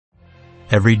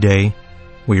Every day,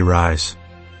 we rise,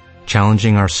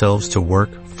 challenging ourselves to work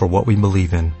for what we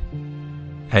believe in.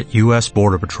 At U.S.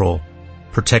 Border Patrol,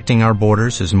 protecting our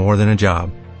borders is more than a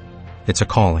job. It's a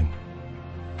calling.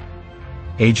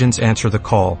 Agents answer the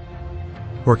call,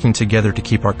 working together to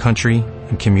keep our country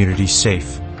and communities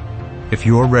safe. If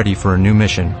you are ready for a new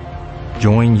mission,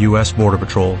 join U.S. Border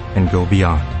Patrol and go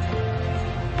beyond.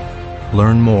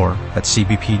 Learn more at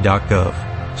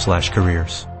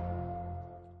cbp.gov/careers.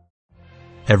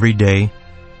 Every day,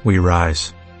 we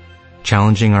rise,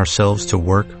 challenging ourselves to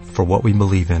work for what we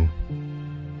believe in.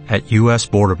 At U.S.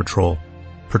 Border Patrol,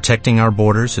 protecting our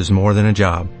borders is more than a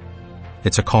job.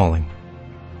 It's a calling.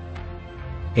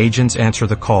 Agents answer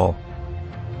the call,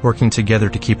 working together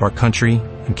to keep our country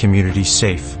and communities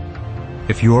safe.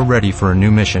 If you are ready for a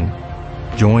new mission,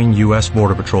 join U.S.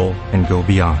 Border Patrol and go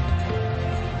beyond.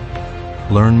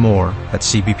 Learn more at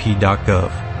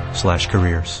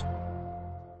cbp.gov/careers.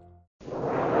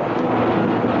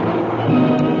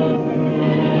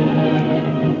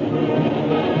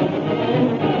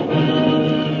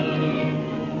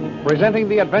 Presenting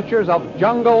the adventures of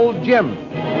Jungle Jim.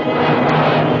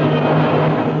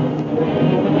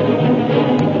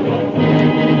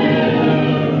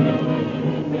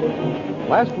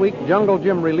 Last week, Jungle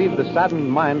Jim relieved the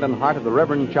saddened mind and heart of the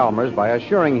Reverend Chalmers by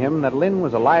assuring him that Lynn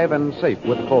was alive and safe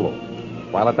with Kolo,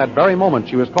 while at that very moment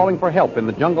she was calling for help in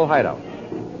the jungle hideout.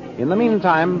 In the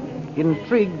meantime,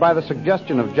 intrigued by the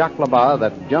suggestion of Jacques Labat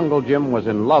that Jungle Jim was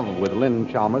in love with Lynn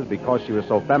Chalmers because she was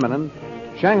so feminine,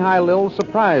 Shanghai Lil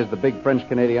surprised the big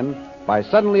French-Canadian by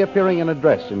suddenly appearing in a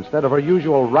dress instead of her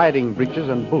usual riding breeches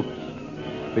and boots.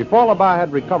 Before Labat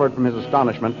had recovered from his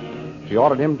astonishment, she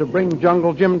ordered him to bring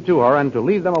Jungle Jim to her and to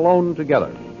leave them alone together.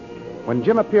 When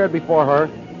Jim appeared before her,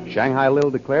 Shanghai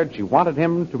Lil declared she wanted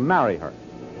him to marry her.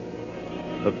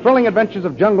 The thrilling adventures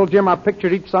of Jungle Jim are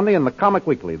pictured each Sunday in the Comic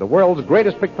Weekly, the world's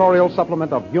greatest pictorial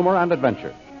supplement of humor and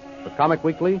adventure. The Comic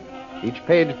Weekly, each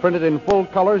page printed in full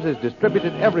colors, is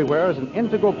distributed everywhere as an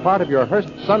integral part of your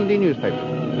Hearst Sunday newspaper.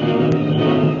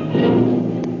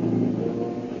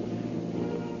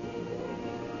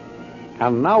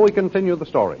 And now we continue the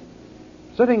story.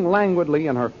 Sitting languidly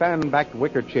in her fan-backed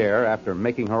wicker chair after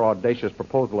making her audacious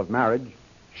proposal of marriage,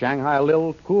 Shanghai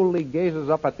Lil coolly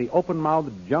gazes up at the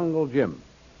open-mouthed Jungle Jim.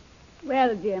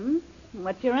 Well, Jim,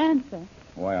 what's your answer?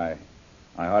 Why,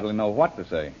 I hardly know what to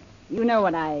say. You know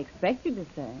what I expect you to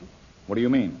say. What do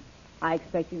you mean? I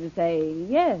expect you to say,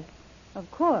 yes, of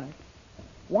course.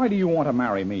 Why do you want to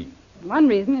marry me? One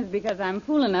reason is because I'm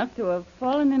fool enough to have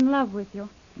fallen in love with you.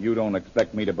 You don't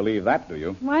expect me to believe that, do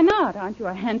you? Why not? Aren't you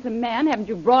a handsome man? Haven't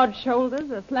you broad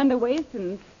shoulders, a slender waist,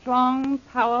 and strong,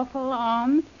 powerful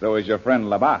arms? So is your friend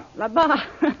Labat. Labat,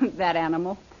 that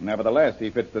animal. Nevertheless, he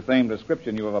fits the same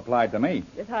description you have applied to me.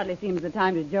 This hardly seems the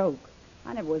time to joke.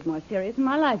 I never was more serious in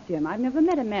my life, Jim. I've never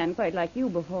met a man quite like you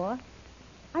before.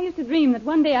 I used to dream that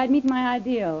one day I'd meet my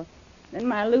ideal. Then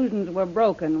my illusions were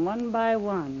broken one by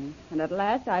one. And at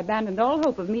last I abandoned all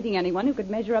hope of meeting anyone who could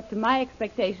measure up to my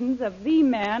expectations of the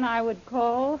man I would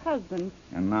call husband.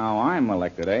 And now I'm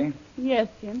elected, eh? Yes,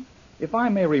 Jim. If I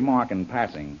may remark in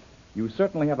passing, you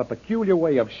certainly have a peculiar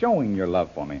way of showing your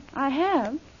love for me. I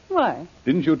have? Why?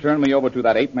 Didn't you turn me over to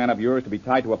that ape man of yours to be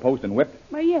tied to a post and whipped?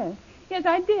 Why, yes. Yes,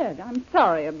 I did. I'm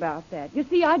sorry about that. You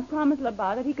see, I'd promised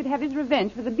Labat that he could have his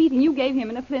revenge for the beating you gave him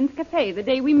in a Flynn's Cafe the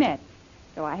day we met.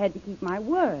 So I had to keep my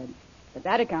word. But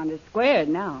that account is squared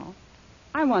now.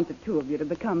 I want the two of you to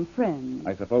become friends.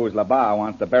 I suppose Labat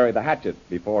wants to bury the hatchet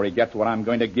before he gets what I'm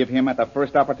going to give him at the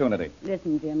first opportunity.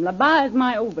 Listen, Jim, Labat is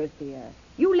my overseer.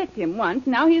 You licked him once,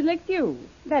 now he's licked you.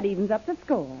 That evens up the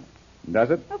score. Does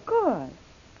it? Of course.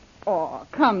 Oh,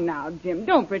 come now, Jim.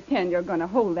 Don't pretend you're going to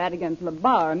hold that against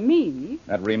Labat or me.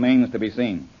 That remains to be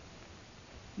seen.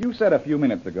 You said a few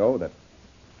minutes ago that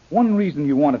one reason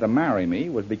you wanted to marry me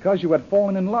was because you had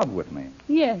fallen in love with me.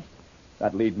 Yes.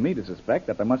 That leads me to suspect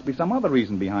that there must be some other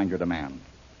reason behind your demand.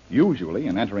 Usually,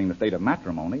 in entering the state of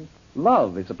matrimony,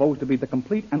 love is supposed to be the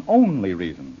complete and only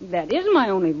reason. That is my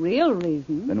only real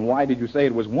reason. Then why did you say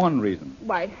it was one reason?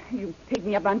 Why, you picked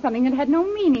me up on something that had no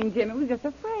meaning, Jim. It was just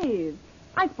a phrase.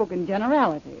 I spoke in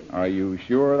generalities. Are you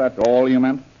sure that's all you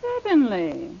meant?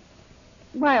 Certainly.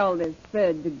 Why all this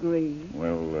third degree?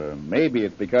 Well, maybe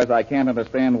it's because I can't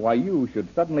understand why you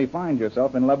should suddenly find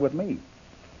yourself in love with me.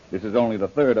 This is only the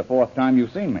third or fourth time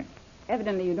you've seen me.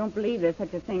 Evidently you don't believe there's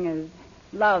such a thing as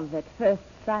love at first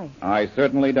sight. I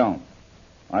certainly don't.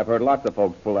 I've heard lots of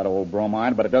folks pull that old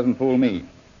bromide, but it doesn't fool me.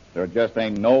 There just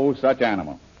ain't no such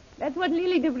animal. That's what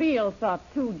Lily DeVril thought,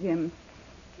 too, Jim.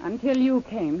 Until you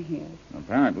came here.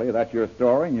 Apparently, that's your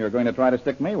story, and you're going to try to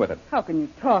stick me with it. How can you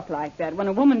talk like that when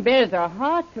a woman bears her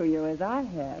heart to you as I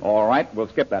have? All right, we'll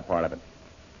skip that part of it.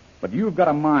 But you've got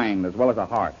a mind as well as a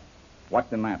heart.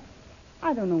 What's in that?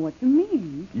 I don't know what you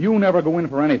mean. You never go in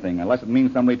for anything unless it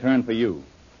means some return for you.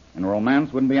 And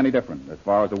romance wouldn't be any different as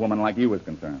far as a woman like you is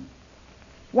concerned.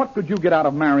 What could you get out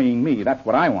of marrying me? That's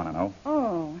what I want to know.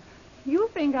 Oh, you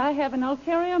think I have an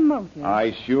ulterior motive?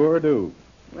 I sure do.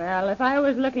 Well, if I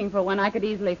was looking for one, I could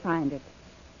easily find it.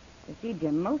 You see,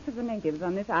 Jim, most of the natives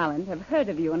on this island have heard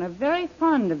of you and are very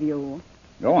fond of you.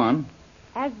 Go on.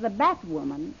 As the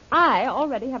Batwoman, I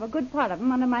already have a good part of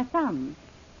them under my thumb.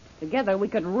 Together, we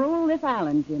could rule this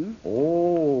island, Jim.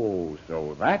 Oh,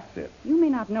 so that's it. You may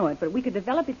not know it, but we could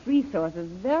develop its resources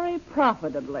very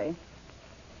profitably.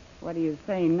 What do you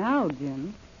say now,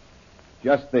 Jim?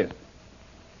 Just this.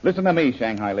 Listen to me,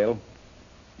 Shanghai Lil.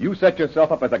 You set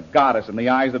yourself up as a goddess in the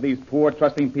eyes of these poor,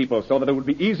 trusting people so that it would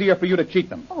be easier for you to cheat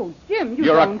them. Oh, Jim,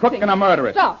 You're a crook and a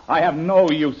murderess. Stop. I have no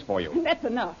use for you. That's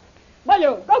enough.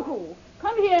 Baloo, Goku,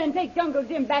 come here and take Jungle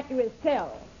Jim back to his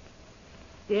cell.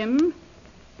 Jim,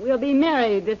 we'll be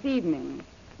married this evening.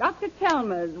 Dr.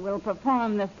 Chalmers will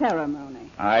perform the ceremony.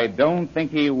 I don't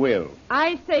think he will.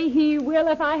 I say he will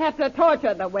if I have to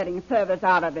torture the wedding service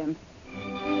out of him.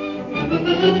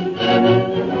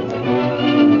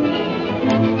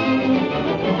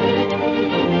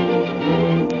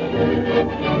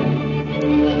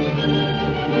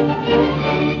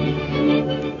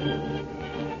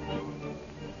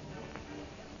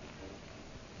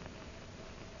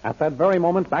 At that very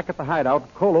moment, back at the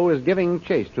hideout, Kolo is giving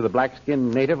chase to the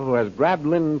black-skinned native who has grabbed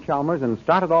Lynn Chalmers and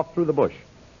started off through the bush.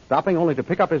 Stopping only to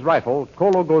pick up his rifle,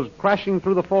 Kolo goes crashing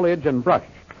through the foliage and brush.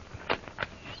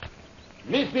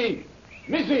 Missy!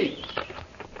 Missy!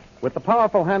 With the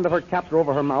powerful hand of her captor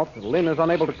over her mouth, Lynn is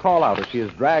unable to call out as she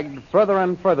is dragged further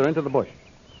and further into the bush.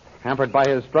 Hampered by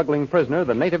his struggling prisoner,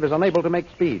 the native is unable to make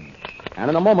speed. And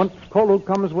in a moment, Kolo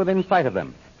comes within sight of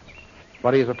them.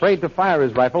 But he is afraid to fire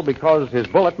his rifle because his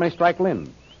bullet may strike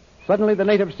Lynn. Suddenly, the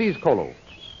native sees Kolo.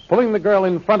 Pulling the girl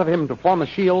in front of him to form a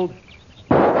shield,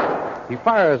 he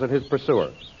fires at his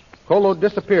pursuer. Kolo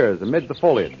disappears amid the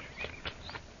foliage.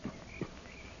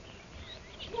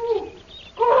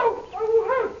 Kolo, are you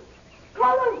hurt?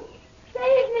 Kolo,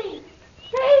 save me!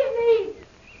 Save me!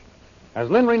 As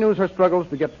Lynn renews her struggles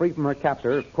to get free from her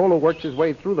captor, Kolo works his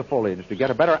way through the foliage to get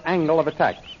a better angle of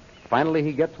attack. Finally,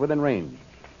 he gets within range.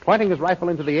 Pointing his rifle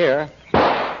into the air,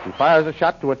 he fires a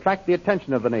shot to attract the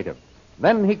attention of the native.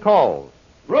 Then he calls.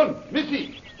 Run,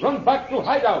 Missy! Run back to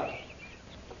hideout!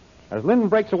 As Lynn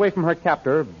breaks away from her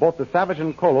captor, both the savage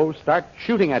and Kolo start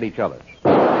shooting at each other.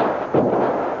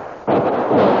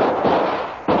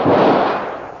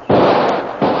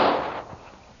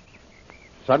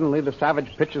 Suddenly, the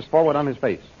savage pitches forward on his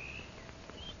face.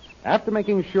 After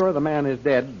making sure the man is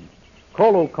dead,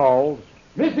 Kolo calls,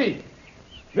 Missy!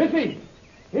 Missy!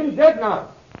 Him dead now!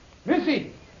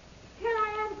 Missy! Here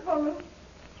I am, Kolo.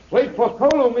 Wait for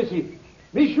Kolo, Missy.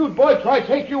 Me shoot boy try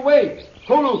take you away.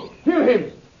 Kolo, kill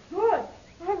him. Good.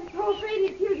 I was so afraid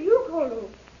he'd killed you, Kolo.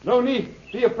 No need.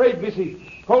 Be afraid,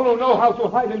 Missy. Kolo know how to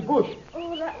hide in bush.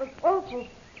 Oh, that was awful.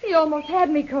 He almost had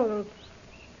me, Kolo.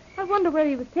 I wonder where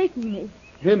he was taking me.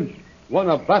 Him, one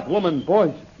of Batwoman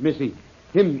boys, Missy.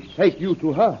 Him take you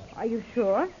to her. Are you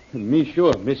sure? Me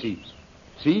sure, Missy.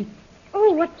 See?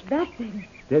 Oh, what's that thing?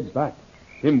 Dead bat.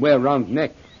 Him wear round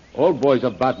neck. All boys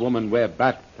of Batwoman wear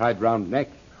bat tied round neck.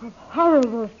 Oh,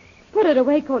 horrible. Put it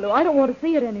away, Kolo. I don't want to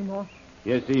see it anymore.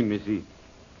 Yes, see, Missy.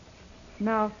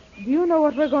 Now, do you know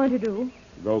what we're going to do?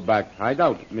 Go back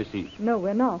hideout, Missy. No,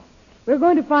 we're not. We're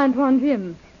going to find Tuan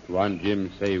Jim. Tuan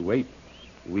Jim say wait.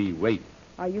 We wait.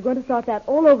 Are you going to start that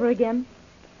all over again?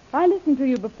 I listened to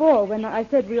you before when I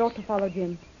said we ought to follow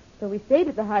Jim. So we stayed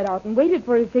at the hideout and waited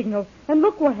for his signal, and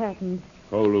look what happened.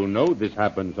 Kolo know this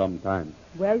happen sometime.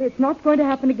 Well, it's not going to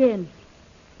happen again.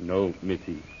 No,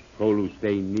 Missy. Kolo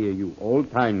stay near you all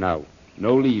time now.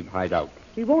 No leave hideout.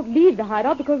 We won't leave the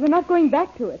hideout because we're not going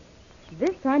back to it.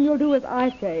 This time you'll do as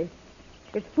I say.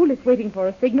 It's foolish waiting for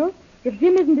a signal. If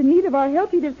Jim isn't in need of our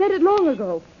help, he'd have said it long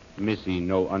ago. Missy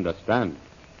no understand.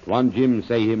 Tuan Jim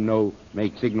say him no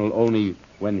make signal only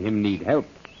when him need help.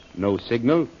 No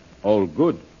signal, all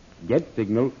good. Get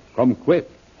signal, come quick,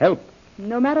 help.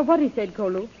 No matter what he said,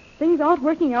 Kolo, things aren't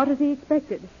working out as he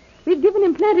expected. We've given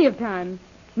him plenty of time.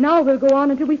 Now we'll go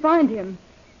on until we find him.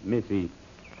 Missy,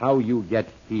 how you get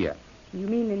here? You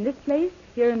mean in this place,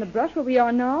 here in the brush where we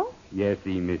are now? Yes,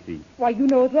 Missy. Why, you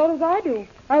know as well as I do.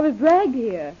 I was dragged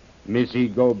here. Missy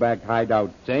go back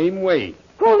hideout same way.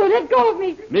 Kolo, let go of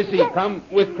me. Missy, come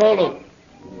with Kolo.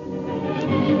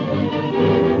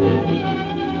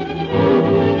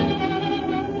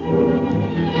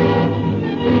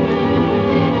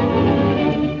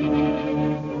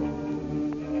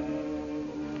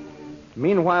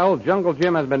 Meanwhile, Jungle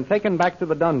Jim has been taken back to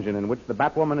the dungeon in which the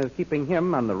Batwoman is keeping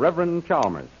him and the Reverend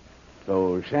Chalmers.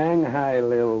 So Shanghai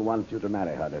Lil wants you to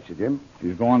marry her, does she, Jim?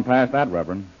 She's gone past that,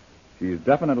 Reverend. She's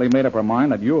definitely made up her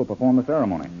mind that you'll perform the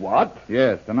ceremony. What?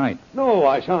 Yes, tonight. No,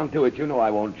 I shan't do it. You know I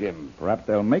won't, Jim. Perhaps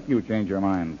they'll make you change your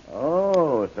mind.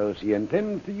 Oh, so she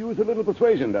intends to use a little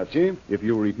persuasion, does she? If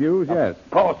you refuse, yes.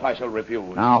 Of course I shall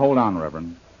refuse. Now, hold on,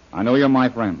 Reverend. I know you're my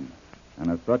friend.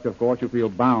 And as such, of course, you feel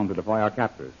bound to defy our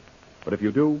captors. But if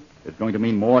you do, it's going to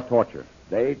mean more torture.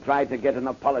 They tried to get an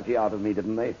apology out of me,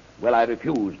 didn't they? Well, I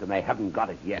refused, and they haven't got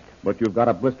it yet. But you've got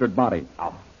a blistered body.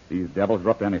 Oh. These devils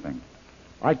are up to anything.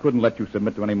 I couldn't let you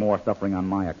submit to any more suffering on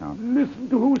my account. Listen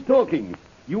to who's talking.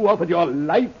 You offered your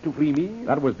life to free me.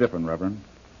 That was different, Reverend.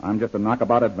 I'm just a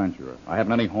knockabout adventurer. I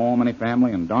haven't any home, any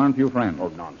family, and darn few friends. Oh,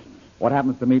 nonsense. What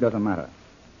happens to me doesn't matter.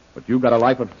 But you've got a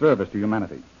life of service to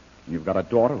humanity. And you've got a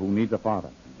daughter who needs a father.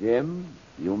 Jim,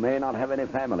 you may not have any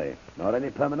family, nor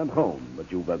any permanent home,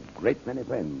 but you've a great many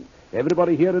friends.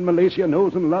 Everybody here in Malaysia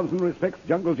knows and loves and respects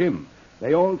Jungle Jim.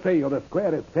 They all say you're the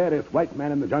squarest, fairest white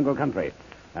man in the jungle country.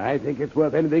 I think it's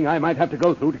worth anything I might have to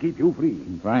go through to keep you free.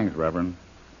 Thanks, Reverend.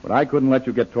 But I couldn't let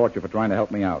you get tortured for trying to help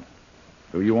me out.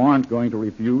 So you aren't going to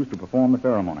refuse to perform the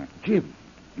ceremony. Jim,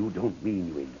 you don't mean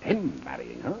you intend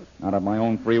marrying her? Not of my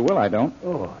own free will, I don't.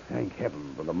 Oh, thank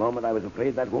heaven. For the moment I was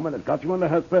afraid that woman had got you under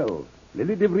her spell.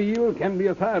 Lily DeVril can be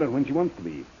a siren when she wants to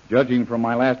be. Judging from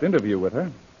my last interview with her,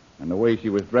 and the way she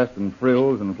was dressed in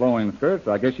frills and flowing skirts,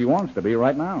 I guess she wants to be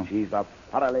right now. She's a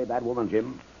thoroughly bad woman,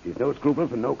 Jim. She's no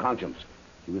scruples and no conscience.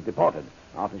 She was deported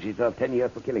after she served 10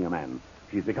 years for killing a man.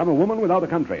 She's become a woman without a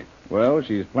country. Well,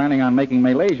 she's planning on making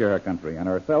Malaysia her country and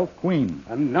herself queen.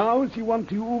 And now she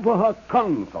wants you for her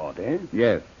consort, eh?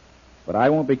 Yes. But I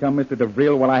won't become Mr.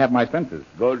 DeVril while I have my senses.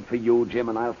 Good for you, Jim,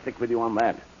 and I'll stick with you on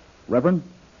that. Reverend,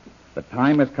 the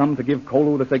time has come to give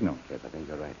Kolu the signal. Yes, I think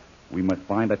you're right. We must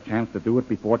find a chance to do it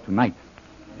before tonight.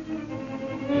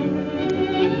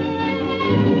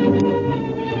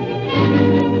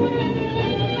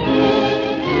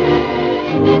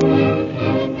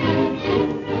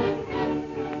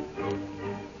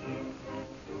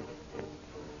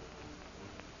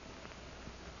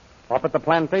 Up at the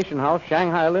plantation house,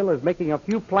 Shanghai Lil is making a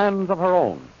few plans of her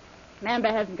own.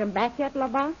 Mamba hasn't come back yet,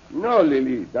 Labar? No,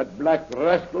 Lily. That black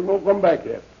rascal no come back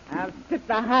yet. I'll strip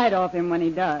the hide off him when he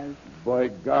does. By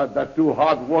God, that's too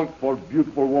hard work for a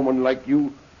beautiful woman like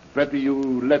you. Better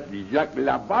you let Jacques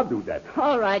Labat do that.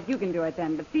 All right, you can do it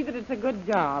then, but see that it's a good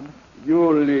job.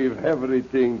 You leave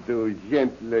everything to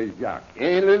Gentle Jacques.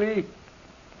 Eh, Lily?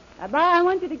 Labar, I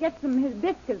want you to get some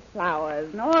hibiscus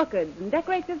flowers and orchids and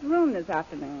decorate this room this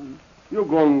afternoon. You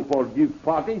going for gift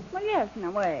party? Well, yes, in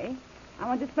a way. I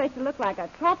want this place to look like a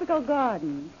tropical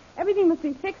garden. Everything must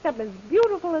be fixed up as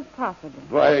beautiful as possible.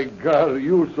 By God,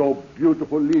 you so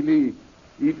beautiful, Lily.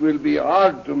 It will be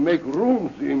hard to make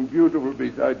room seem beautiful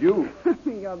beside you.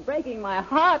 You're breaking my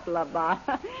heart, Labar.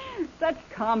 Such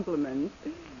compliments.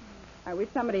 I wish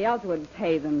somebody else would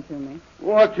pay them to me.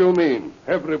 What you mean?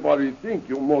 Everybody think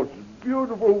you most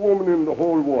beautiful woman in the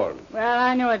whole world. Well,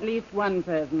 I know at least one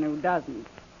person who doesn't.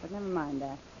 But never mind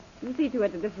that. You see to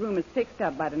it that this room is fixed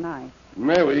up by tonight.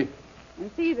 Maybe.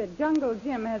 And see that Jungle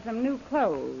Jim has some new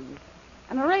clothes.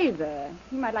 And a razor.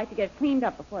 He might like to get cleaned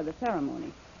up before the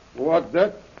ceremony. What,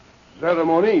 that?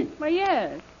 Ceremony? Well,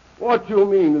 yes. What you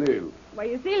mean, Lil? Well,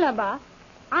 you see, Labar,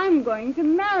 I'm going to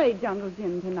marry Jungle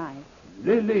Jim tonight.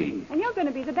 Lily. And you're going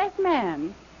to be the best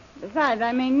man. Besides,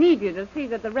 I may need you to see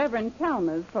that the Reverend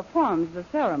Chalmers performs the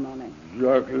ceremony.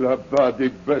 Jacques Labat, the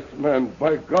best man.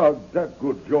 By God, that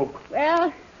good joke.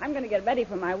 Well, I'm going to get ready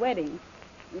for my wedding.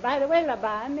 And by the way,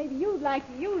 Laban, maybe you'd like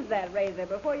to use that razor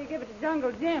before you give it to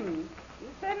Jungle Jim. You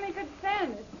certainly could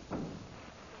stand it.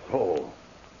 So,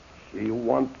 she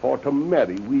wants for to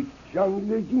marry with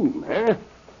Jungle Jim, eh?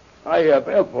 I have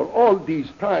helped her all this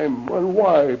time, and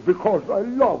why? Because I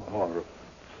love her.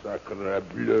 Sacre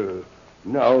bleu.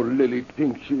 Now Lily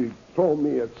thinks she throw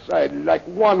me aside like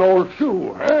one old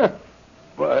shoe, eh?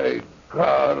 By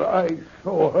God, I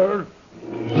saw her.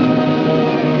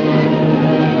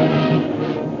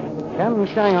 Can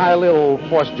Shanghai Lil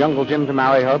force Jungle Jim to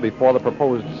marry her before the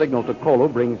proposed signal to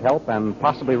Kolu brings help and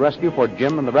possibly rescue for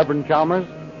Jim and the Reverend Chalmers?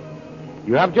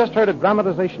 You have just heard a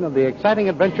dramatization of the exciting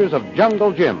adventures of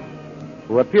Jungle Jim,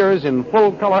 who appears in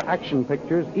full-color action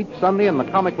pictures each Sunday in the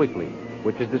Comic Weekly,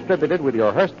 which is distributed with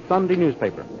your Hearst Sunday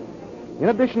newspaper. In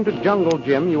addition to Jungle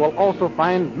Jim, you will also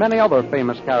find many other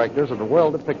famous characters of the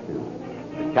world of pictures.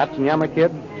 The Katzenjammer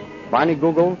Kid, Barney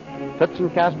Google, Toots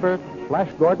and Casper,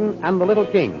 Flash Gordon, and the Little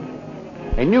King.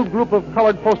 A new group of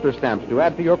colored poster stamps to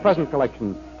add to your present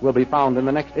collection will be found in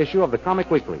the next issue of the Comic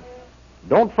Weekly.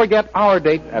 Don't forget our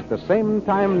date at the same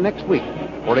time next week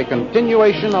for a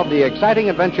continuation of the exciting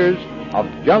adventures of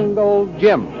Jungle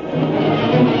Jim.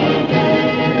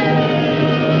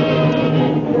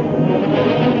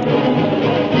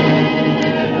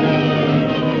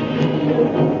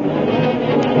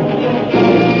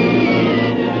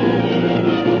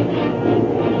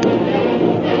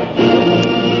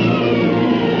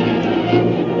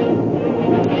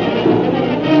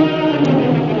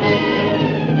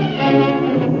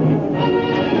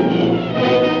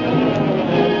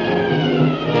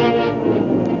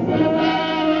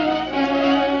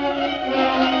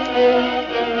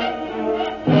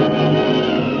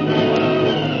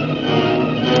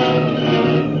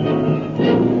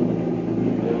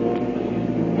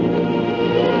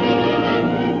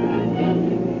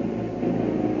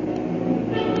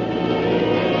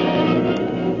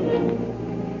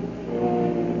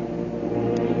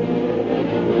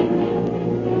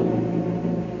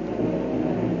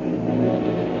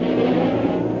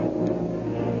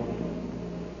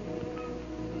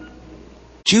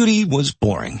 Judy was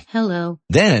boring. Hello.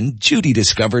 Then Judy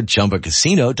discovered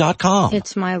ChumbaCasino.com.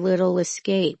 It's my little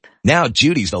escape. Now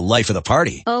Judy's the life of the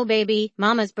party. Oh, baby,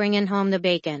 mama's bringing home the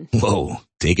bacon. Whoa,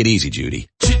 take it easy, Judy.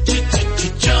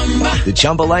 The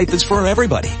Chumba life is for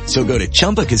everybody. So go to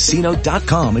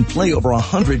ChumbaCasino.com and play over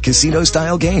 100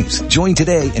 casino-style games. Join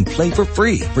today and play for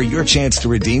free for your chance to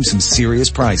redeem some serious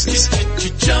prizes.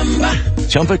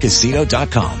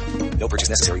 ChumbaCasino.com. No purchase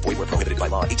necessary. Void where prohibited by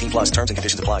law. 18 plus terms and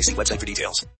conditions apply. See website for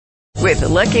details. With the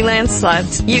Lucky Land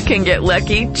Slots, you can get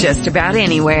lucky just about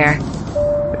anywhere.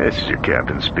 This is your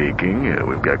captain speaking.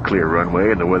 We've got clear runway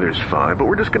and the weather's fine, but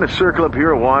we're just going to circle up here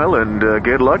a while and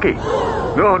get lucky.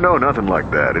 No, nothing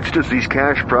like that. It's just these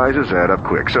cash prizes add up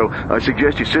quick. So I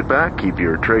suggest you sit back, keep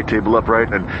your tray table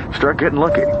upright, and start getting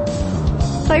lucky.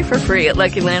 Play for free at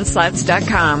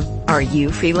LuckyLandSlots.com. Are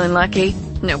you feeling lucky?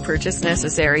 No purchase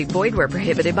necessary. Void where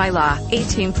prohibited by law.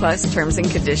 18 plus terms and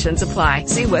conditions apply.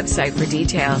 See website for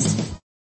details.